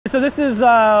So this is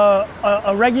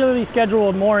a regularly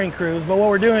scheduled mooring cruise, but what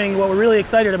we're really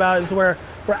excited about is we're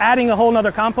adding a whole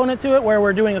nother component to it, where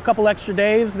we're doing a couple extra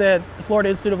days that the Florida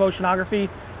Institute of Oceanography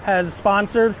has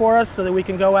sponsored for us so that we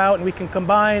can go out and we can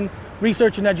combine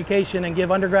research and education and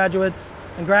give undergraduates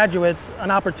and graduates an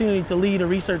opportunity to lead a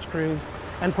research cruise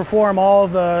and perform all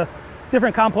of the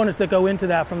different components that go into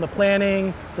that, from the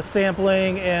planning, the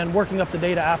sampling, and working up the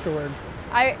data afterwards.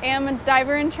 I am a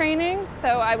diver in training, so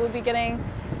I will be getting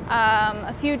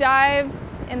a few dives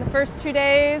in the first 2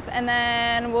 days, and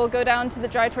then we'll go down to the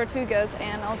dry Tortugas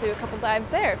and I'll do a couple dives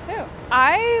there too.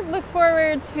 I look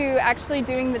forward to actually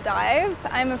doing the dives.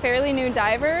 I'm a fairly new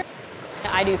diver.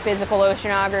 I do physical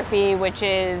oceanography, which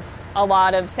is a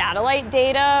lot of satellite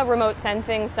data, remote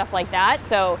sensing, stuff like that.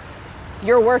 So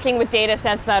you're working with data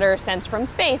sets that are sensed from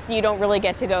space. You don't really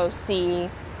get to go see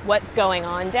what's going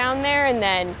on down there. And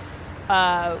then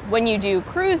when you do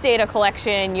cruise data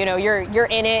collection, you know, you're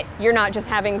in it. You're not just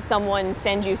having someone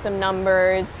send you some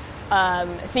numbers.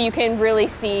 So you can really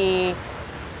see,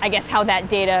 I guess, how that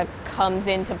data comes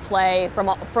into play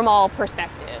from all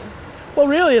perspectives. Well,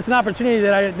 really, it's an opportunity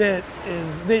that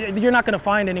you're not going to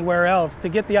find anywhere else, to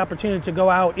get the opportunity to go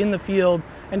out in the field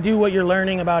and do what you're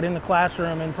learning about in the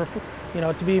classroom, and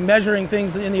to be measuring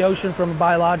things in the ocean from a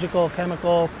biological,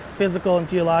 chemical, physical, and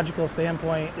geological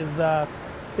standpoint is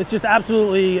it's just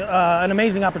absolutely an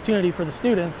amazing opportunity for the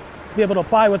students to be able to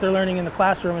apply what they're learning in the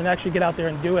classroom and actually get out there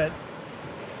and do it.